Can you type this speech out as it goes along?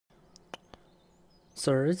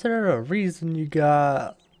Sir, is there a reason you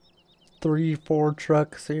got 3, 4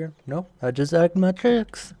 trucks here? No, I just act my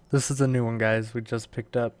tricks. This is a new one, guys. We just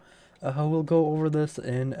picked up. We'll go over this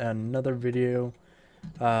in another video.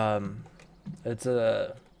 Um, it's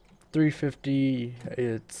a 350.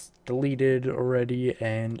 It's deleted already,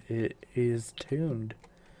 and it is tuned.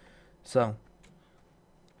 So,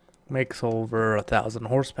 makes over 1,000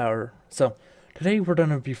 horsepower. So, today we're going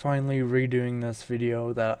to be finally redoing this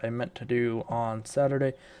video that I meant to do on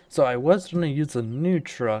Saturday. So I was going to use a new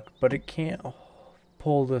truck, but it can't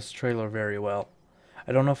pull this trailer very well.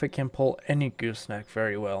 I don't know if it can pull any gooseneck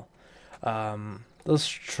very well. This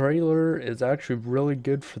trailer is actually really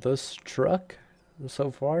good for this truck so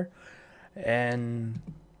far. And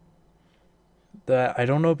I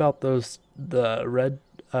don't know about the red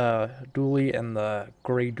dually and the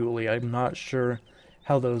gray dually. I'm not sure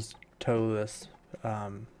how those tow this.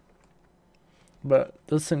 But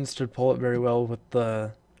this seems to pull it very well with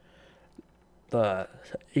the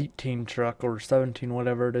 18 truck or 17,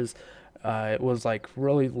 whatever it is. It was like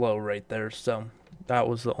really low right there, so that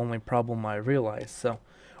was the only problem I realized. So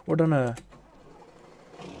we're gonna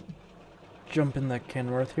jump in the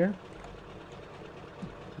Kenworth here,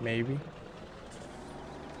 maybe.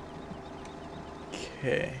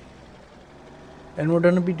 Okay, and we're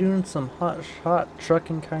gonna be doing some hot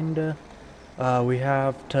trucking kinda. We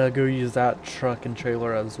have to go use that truck and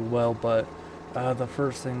trailer as well, but the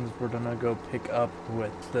first things we're gonna go pick up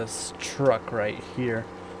with this truck right here.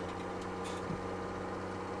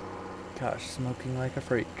 Gosh, smoking like a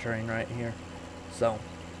freight train right here. So,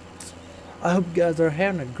 I hope you guys are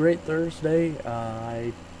having a great Thursday.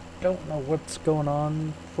 I don't know what's going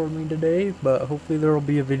on for me today, but hopefully there will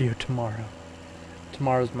be a video tomorrow.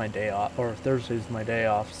 Tomorrow's my day off, or Thursday's my day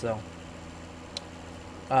off, so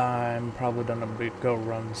I'm probably gonna go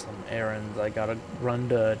run some errands. I gotta run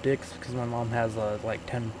to Dick's because my mom has a like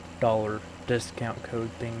 $10 discount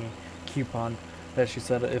code thingy coupon that she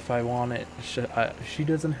said if I want it, she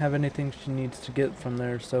doesn't have anything she needs to get from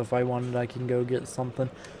there, so if I want it I can go get something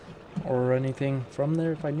or anything from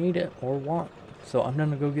there if I need it or want. So I'm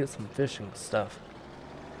gonna go get some fishing stuff,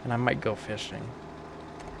 and I might go fishing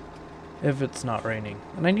if it's not raining.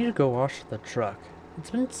 And I need to go wash the truck.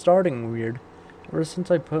 It's been starting weird. Ever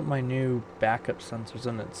since I put my new backup sensors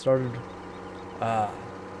in, it started, that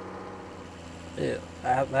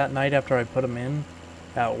night after I put them in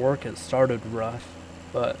at work, it started rough,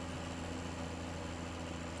 but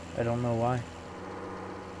I don't know why.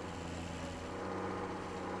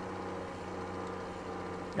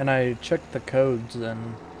 And I checked the codes,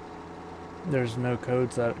 and there's no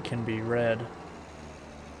codes that can be read.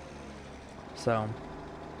 So,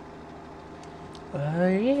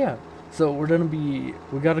 yeah. So we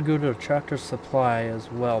gotta go to Tractor Supply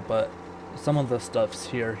as well, but some of the stuff's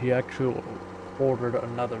here. He actually ordered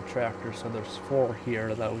another tractor, so there's 4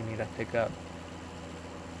 here that we need to pick up.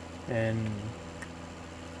 And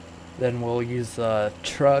then we'll use a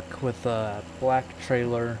truck with a black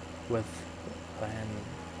trailer and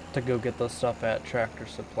to go get the stuff at Tractor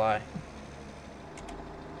Supply.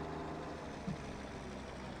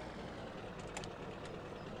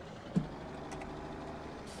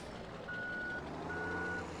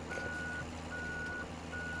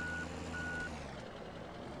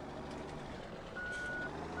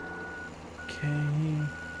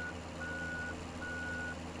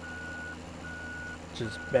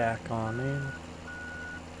 Just back on in.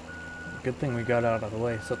 Good thing we got out of the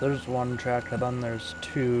way. So there's one tractor, then there's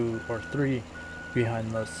 2 or 3 behind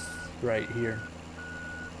this right here.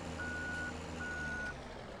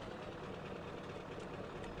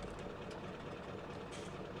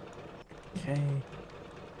 Okay.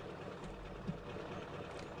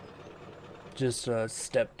 Just a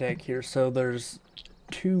step deck here. So there's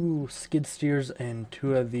 2 skid steers and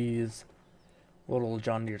 2 of these little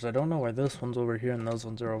John Deeres. I don't know why this one's over here and those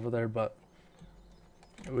ones are over there, but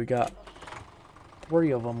we got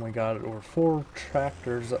 3 of them. We got or 4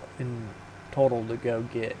 tractors in total to go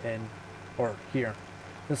get, or here.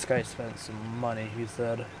 This guy spent some money, he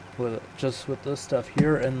said, with this stuff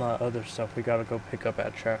here and the other stuff we gotta go pick up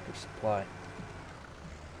at Tractor Supply.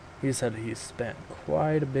 He said he spent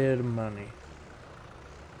quite a bit of money.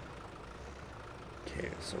 Okay,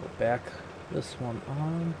 so we'll back this one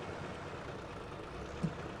on.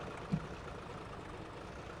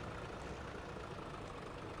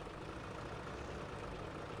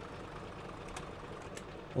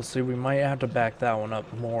 We'll see, we might have to back that one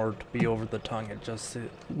up more to be over the tongue.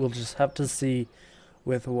 We'll just have to see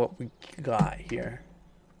with what we got here.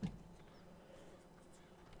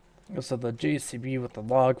 So the JCB with the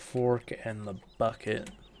log fork and the bucket.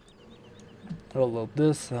 A little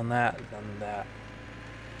this and that and that.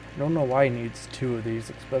 I don't know why he needs two of these,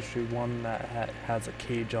 especially one that has a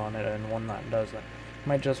cage on it and one that doesn't.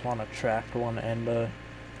 Might just want a tracked one and a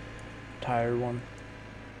tire one.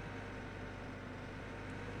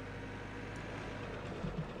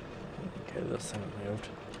 Okay, this thing moved.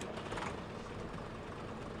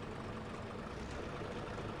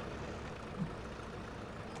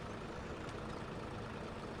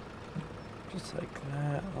 Just like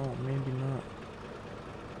that. Oh, maybe not.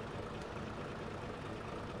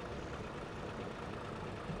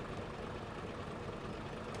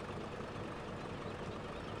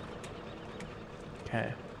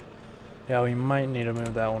 Okay. Yeah, we might need to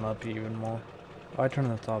move that one up even more. Oh, I turned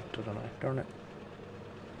this off, didn't I? Darn it.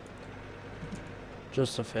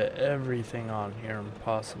 Just to fit everything on here,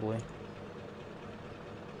 possibly.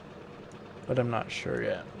 But I'm not sure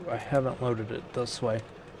yet. I haven't loaded it this way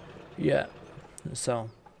yet. So,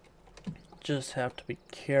 just have to be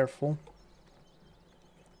careful.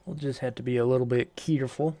 We'll just have to be a little bit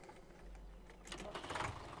careful.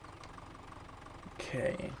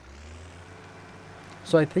 Okay.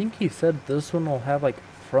 So I think he said this one will have like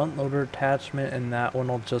front loader attachment and that one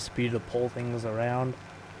will just be to pull things around.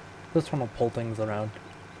 This one will pull things around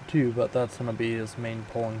too, but that's gonna be his main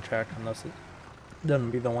pulling track unless it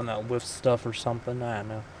doesn't be the one that lifts stuff or something. I don't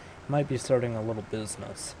know. Might be starting a little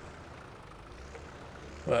business.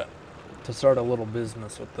 But to start a little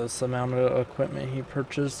business with this amount of equipment he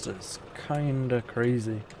purchased is kinda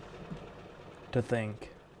crazy to think.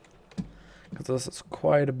 Because this is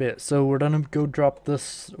quite a bit. So we're gonna go drop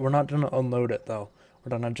this. We're not gonna unload it though. We're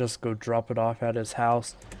gonna just go drop it off at his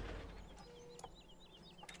house.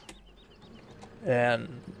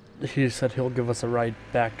 And he said he'll give us a ride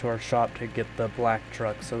back to our shop to get the black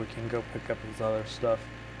truck so we can go pick up his other stuff.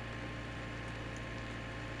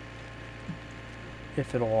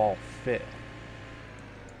 If it'll all fit.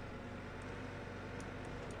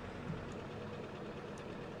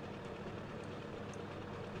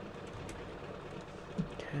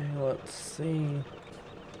 Okay, let's see.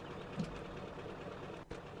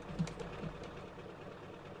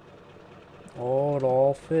 Oh, it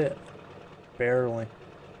all fit. Barely.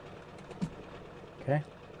 Okay.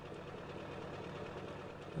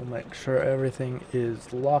 We'll make sure everything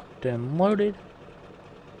is locked and loaded.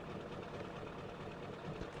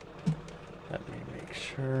 Let me make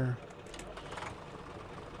sure.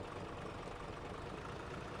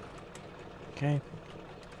 Okay.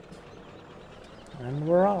 And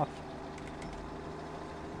we're off.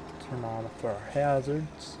 Turn off our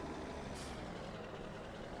hazards.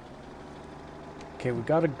 Okay, we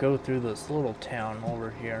gotta go through this little town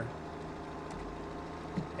over here.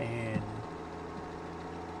 And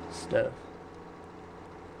stuff.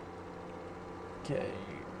 Okay.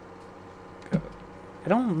 Go. I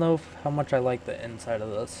don't know how much I like the inside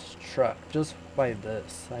of this truck. Just by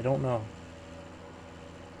this. I don't know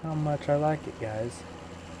how much I like it, guys.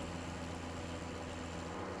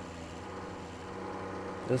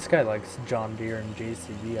 This guy likes John Deere and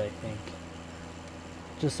JCB, I think.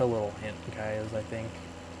 Just a little hint, guys, I think.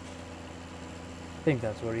 I think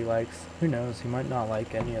that's what he likes. Who knows, he might not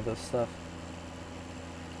like any of this stuff.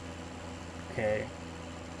 Okay.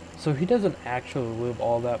 So he doesn't actually live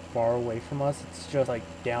all that far away from us. It's just like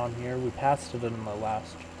down here. We passed it in the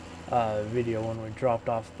last video when we dropped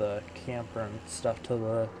off the camper and stuff to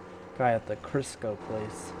the guy at the Crisco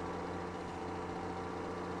place.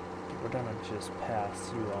 We're gonna just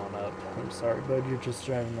pass you on up. I'm sorry, bud, you're just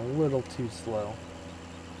driving a little too slow.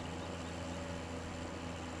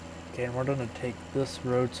 Okay, and we're gonna take this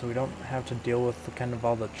road so we don't have to deal with the kind of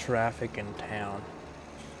all the traffic in town.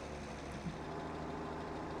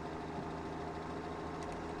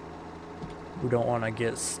 We don't want to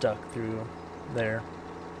get stuck through there.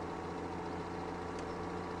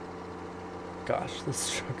 Gosh,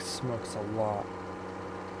 this truck smokes a lot.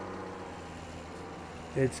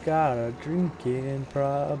 It's got a drinking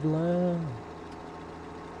problem.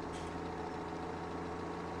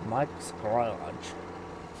 Mike's garage.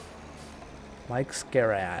 Mike's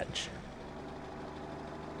garage.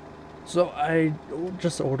 So I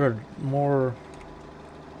just ordered more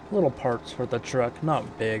little parts for the truck.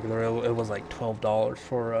 Not big. It was like $12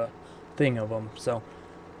 for a thing of them. So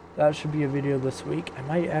that should be a video this week. I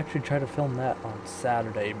might actually try to film that on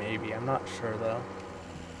Saturday maybe. I'm not sure though.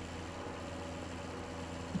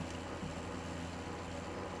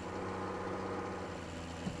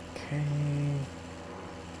 Okay.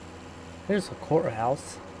 Here's a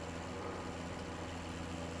courthouse.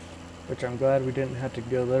 Which I'm glad we didn't have to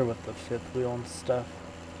go there with the fifth wheel and stuff.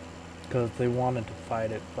 Because they wanted to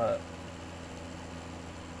fight it, but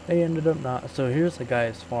they ended up not. So here's the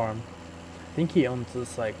guy's farm. I think he owns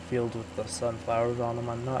this like field with the sunflowers on them,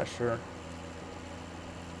 I'm not sure.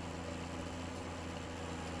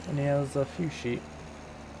 And he has a few sheep.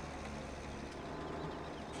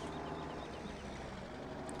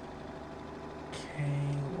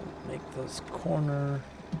 Okay, we'll make this corner.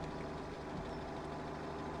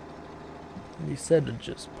 He said to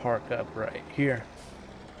just park up right here.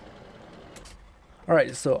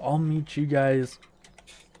 Alright, so I'll meet you guys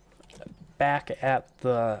back at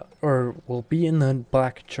the, or we'll be in the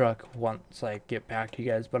black truck once I get back to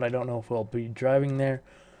you guys, but I don't know if we'll be driving there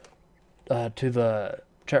to the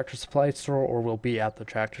tractor supply store or we'll be at the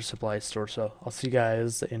tractor supply store, so I'll see you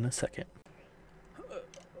guys in a second.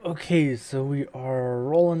 Okay, so we are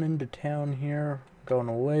rolling into town here,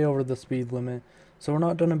 going way over the speed limit. So we're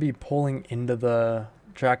not going to be pulling into the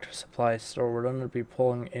tractor supply store, we're going to be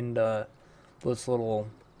pulling into this little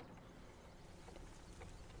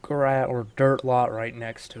grass or dirt lot right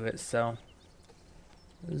next to it. So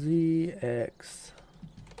ZX,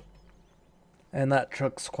 and that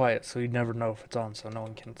truck's quiet, so you never know if it's on, so no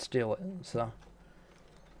one can steal it. So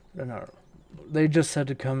I don't know. They just said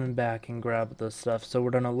to come in back and grab the stuff, so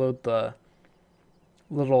we're gonna load the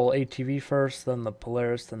little ATV first, then the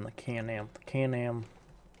Polaris, then the Can-Am. The Can-Am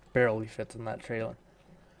barely fits in that trailer.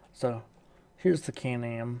 So here's the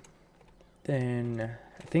Can-Am. Then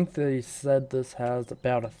I think they said this has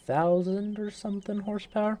about 1,000 or something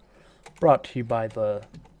horsepower. Brought to you by the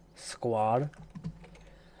squad.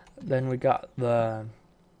 Then we got the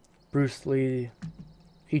Bruce Lee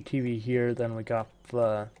ATV here. Then we got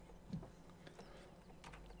the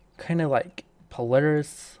kind of like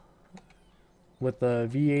Polaris with the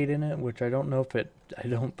V8 in it, which I don't know if I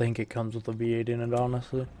don't think it comes with a V8 in it,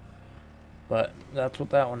 honestly. But that's what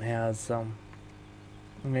that one has, so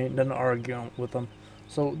I ain't gonna argue with them.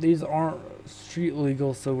 So these aren't street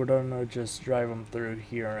legal, so we're gonna just drive them through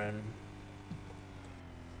here and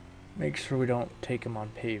make sure we don't take them on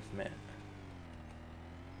pavement.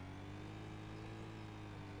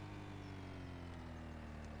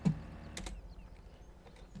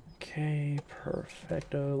 Okay,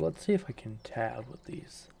 perfecto. Let's see if I can tab with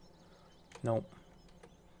these. Nope.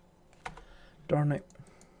 Darn it.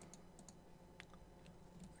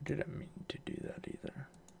 I didn't mean to do that either.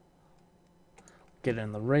 Get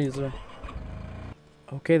in the razor.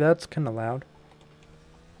 Okay, that's kind of loud.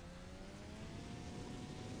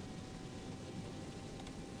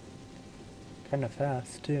 Kind of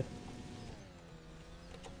fast, too.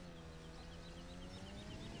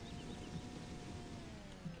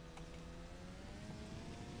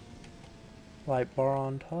 Light bar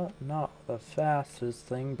on top, not the fastest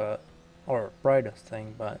thing, but, or brightest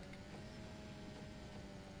thing, but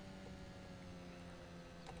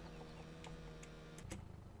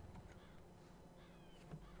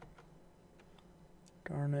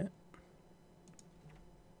darn it.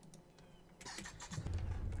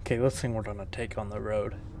 Okay, let's see what we're gonna take on the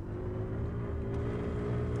road.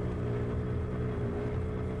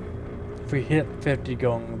 If we hit 50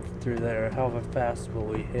 going through there, how fast will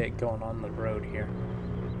we hit going on the road here?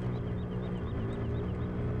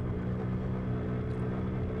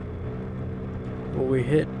 Will we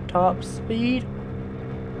hit top speed?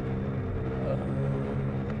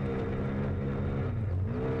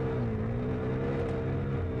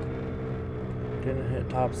 Didn't hit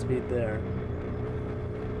top speed there.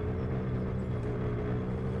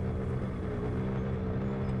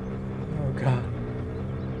 Oh god.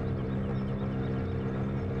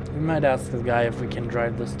 We might ask the guy if we can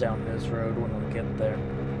drive this down his road when we get there.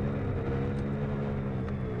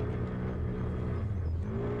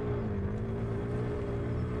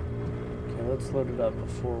 Okay, let's load it up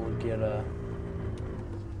before we get a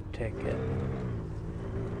ticket.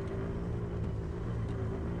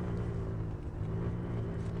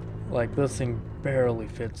 Like, this thing barely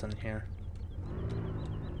fits in here.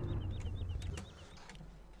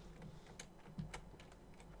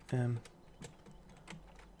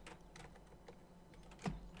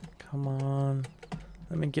 Come on.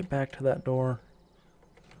 Let me get back to that door.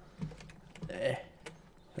 There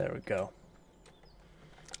we go.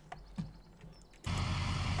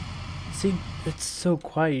 See, it's so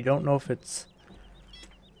quiet, you don't know if it's...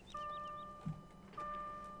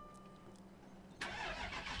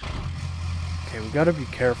 Okay, we gotta be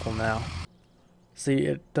careful now. See,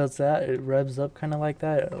 it does that, it revs up kind of like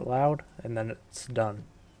that, loud, and then it's done.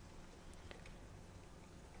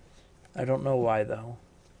 I don't know why though.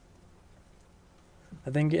 I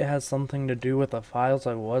think it has something to do with the files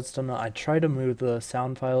I tried to move the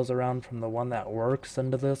sound files around from the one that works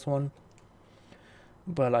into this one,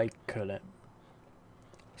 but I couldn't.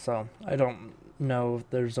 So, I don't know if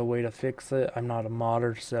there's a way to fix it. I'm not a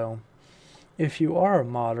modder, so If you are a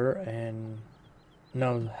modder and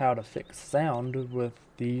know how to fix sound with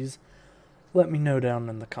these, let me know down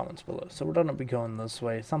in the comments below. So we're gonna be going this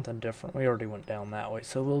way, something different. We already went down that way,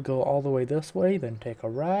 so we'll go all the way this way, then take a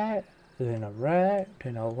right, then a right,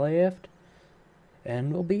 then a left,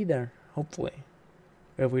 and we'll be there, hopefully,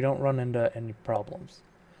 if we don't run into any problems.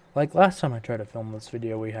 Like last time I tried to film this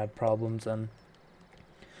video, we had problems, and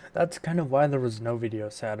that's kind of why there was no video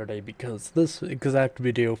Saturday, because this exact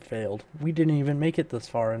video failed. We didn't even make it this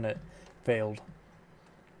far and it failed.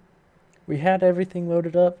 We had everything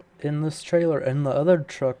loaded up in this trailer, and the other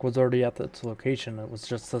truck was already at its location. It was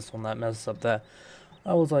just this one that messed up that.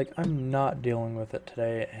 I was like, I'm not dealing with it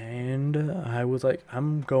today, and I was like,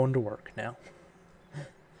 I'm going to work now.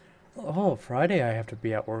 Oh, Friday I have to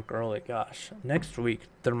be at work early. Gosh, next week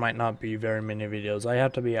there might not be very many videos. I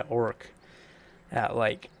have to be at work at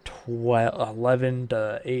like 11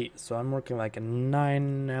 to 8, so I'm working like a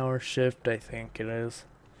 9-hour shift, I think it is.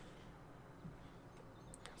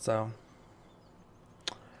 So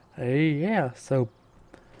yeah, so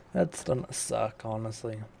that's gonna suck,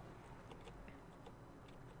 honestly.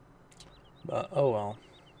 But oh well.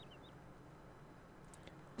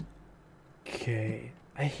 Okay,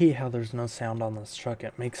 I hate how there's no sound on this truck.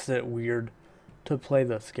 It makes it weird to play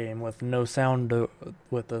this game with no sound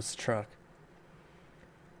with this truck.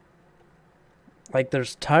 Like,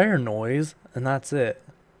 there's tire noise, and that's it.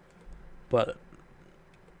 But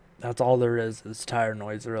that's all there is tire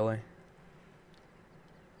noise, really.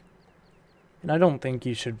 And I don't think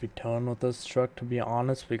you should be towing with this truck, to be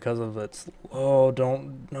honest, because of its... Oh,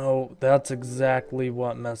 don't... No, that's exactly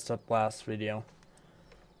what messed up last video.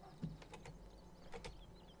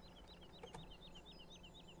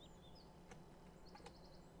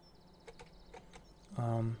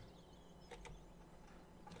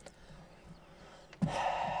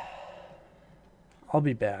 I'll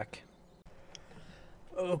be back.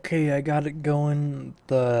 Okay, I got it going.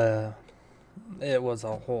 It was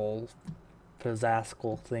a whole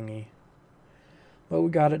pizzaskal thingy. But we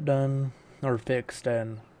got it done, or fixed,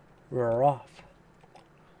 and we're off.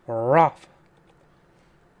 We're off.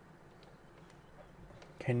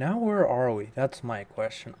 Okay, now where are we? That's my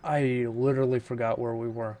question. I literally forgot where we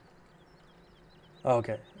were.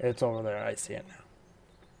 Okay, it's over there. I see it now.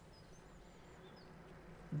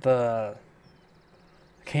 The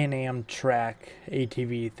Can-Am track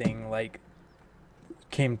ATV thing, like,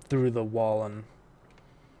 came through the wall and...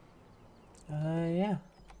 yeah.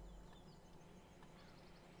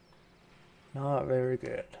 Not very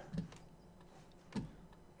good.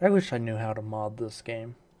 I wish I knew how to mod this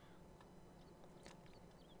game.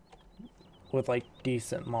 With, like,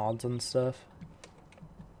 decent mods and stuff.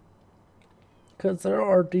 Because there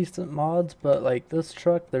are decent mods, but, like, this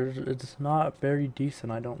truck, it's not very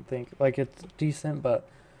decent, I don't think. Like, it's decent, but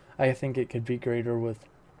I think it could be greater with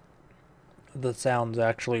the sounds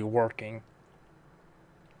actually working.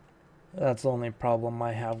 That's the only problem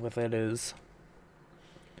I have with it is...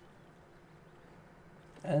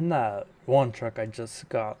 And that one truck I just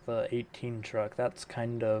got, the 18 truck, that's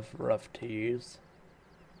kind of rough to use.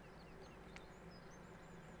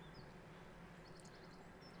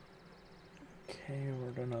 Okay,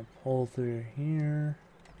 we're gonna pull through here.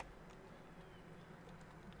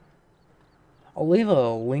 I'll leave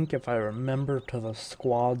a link if I remember to the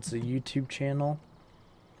squad's YouTube channel,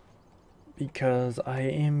 because I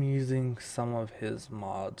am using some of his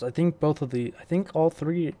mods. I think all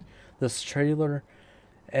three, this trailer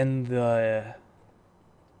and I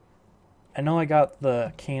know I got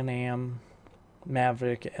the Can-Am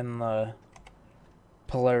Maverick and the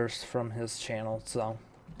Polaris from his channel, so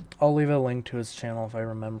I'll leave a link to his channel if I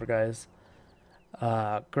remember, guys.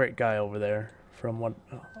 Great guy over there from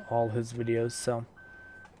all his videos, so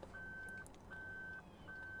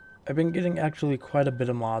I've been getting actually quite a bit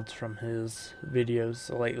of mods from his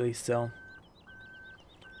videos lately, so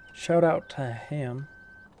shout out to him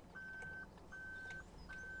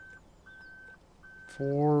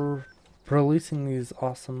for releasing these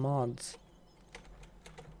awesome mods.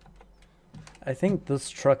 I think this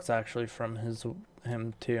truck's actually from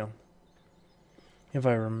him too, if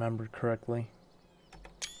I remember correctly.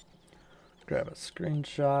 Grab a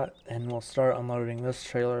screenshot and we'll start unloading this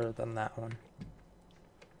trailer, then that one.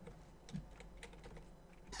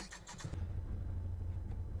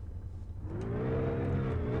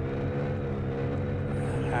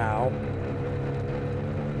 Ow.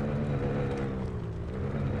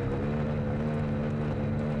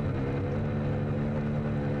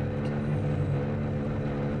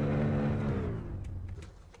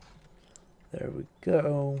 There we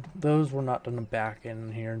go. Those were not gonna back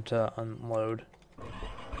in here to unload.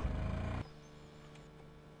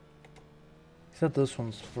 Except this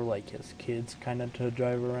one's for like his kids kind of to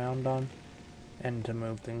drive around on and to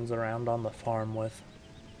move things around on the farm with.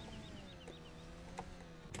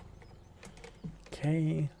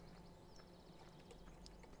 Okay.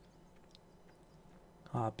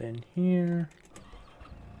 Hop in here.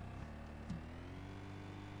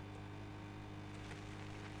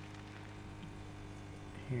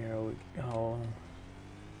 Here we go.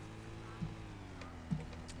 I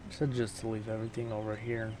said just to leave everything over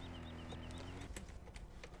here.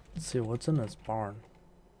 Let's see what's in this barn.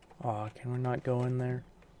 Aw, can we not go in there?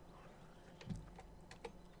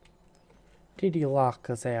 Did he lock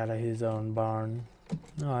us out of his own barn?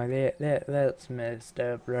 Oh, that's messed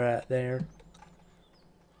up right there.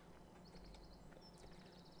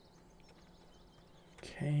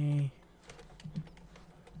 Okay.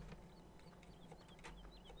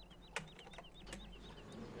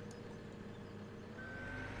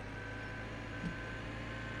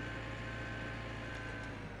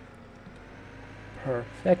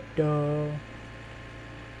 Perfecto.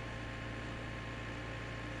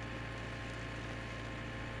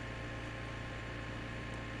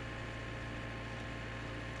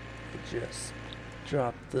 Just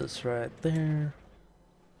drop this right there.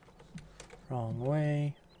 Wrong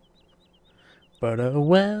way. But oh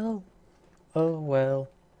well,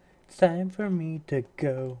 it's time for me to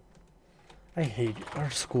go. I hate it.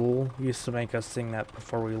 Our school used to make us sing that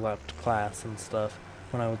before we left class and stuff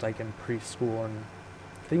when I was like in preschool and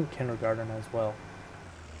I think kindergarten as well.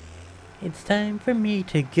 It's time for me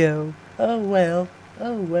to go. Oh well,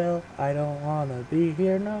 I don't wanna be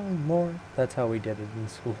here no more. That's how we did it in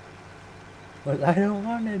school. But I don't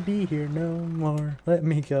wanna be here no more. Let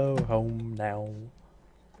me go home now.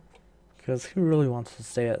 Because who really wants to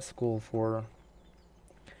stay at school for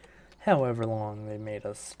however long they made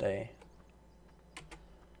us stay?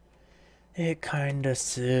 It kinda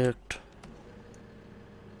sucked.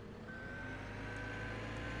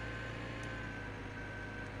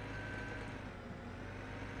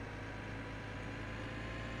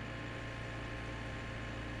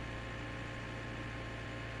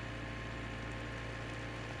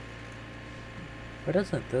 Why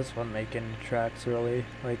doesn't this one make any tracks really,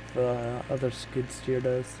 like the other skid steer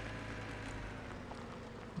does?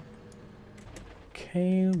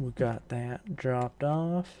 Okay, we got that dropped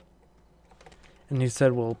off. And he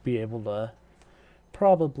said we'll be able to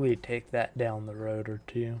probably take that down the road or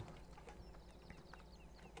two.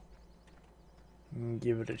 And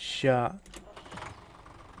give it a shot.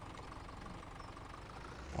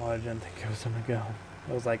 Oh, I didn't think it was gonna go.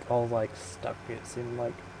 It was like all like stuck, it seemed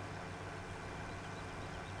like.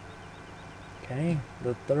 Okay,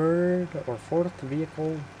 the third or fourth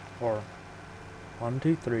vehicle, or 1,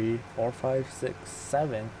 2, 3, 4, 5, 6,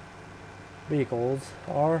 7 vehicles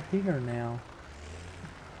are here now.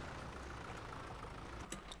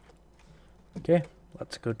 Okay,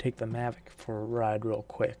 let's go take the Mavic for a ride real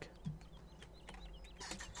quick.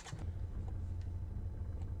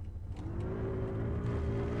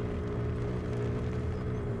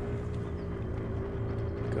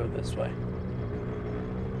 Go this way.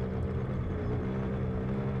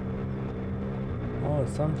 Oh,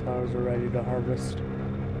 the sunflowers are ready to harvest.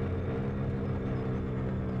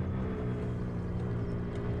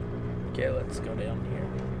 Okay, let's go down here.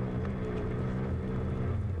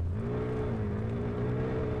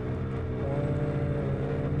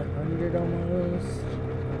 100 almost.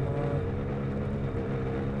 Come on.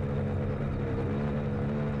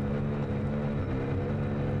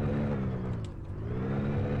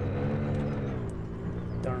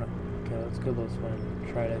 Darn it. Okay, let's go this way and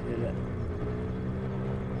try to hit it.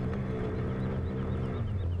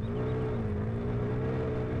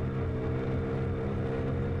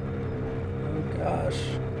 Gosh,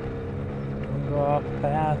 don't go off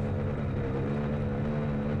path.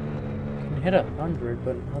 Can hit 100,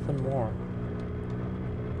 but nothing more.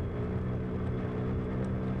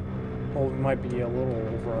 Well, we might be a little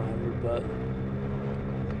over 100, but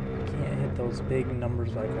can't hit those big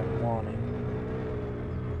numbers like I'm wanting.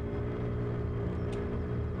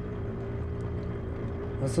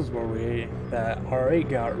 This is where that R8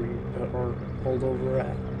 got pulled over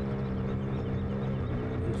at.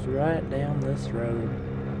 It's right down this road.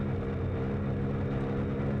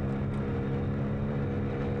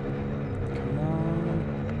 Come on.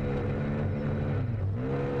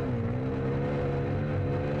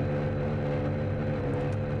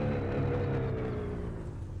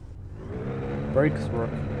 Brakes work.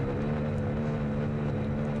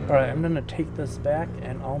 Alright, I'm gonna take this back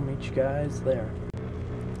and I'll meet you guys there.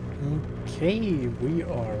 Okay, we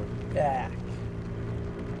are back.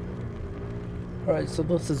 Alright, so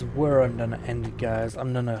this is where I'm gonna end it, guys.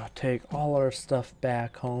 I'm gonna take all our stuff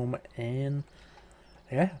back home, and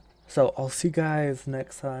yeah. So I'll see you guys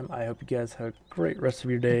next time. I hope you guys have a great rest of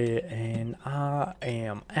your day, and I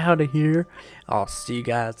am out of here. I'll see you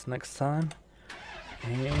guys next time.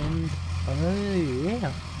 And yeah,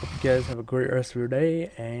 hope you guys have a great rest of your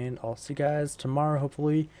day, and I'll see you guys tomorrow,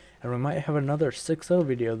 hopefully. And we might have another 6-0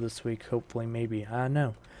 video this week, hopefully, maybe, I don't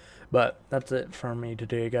know. But that's it for me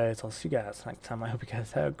today, guys. I'll see you guys next time. I hope you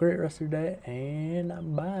guys have a great rest of your day,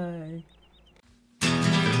 and bye.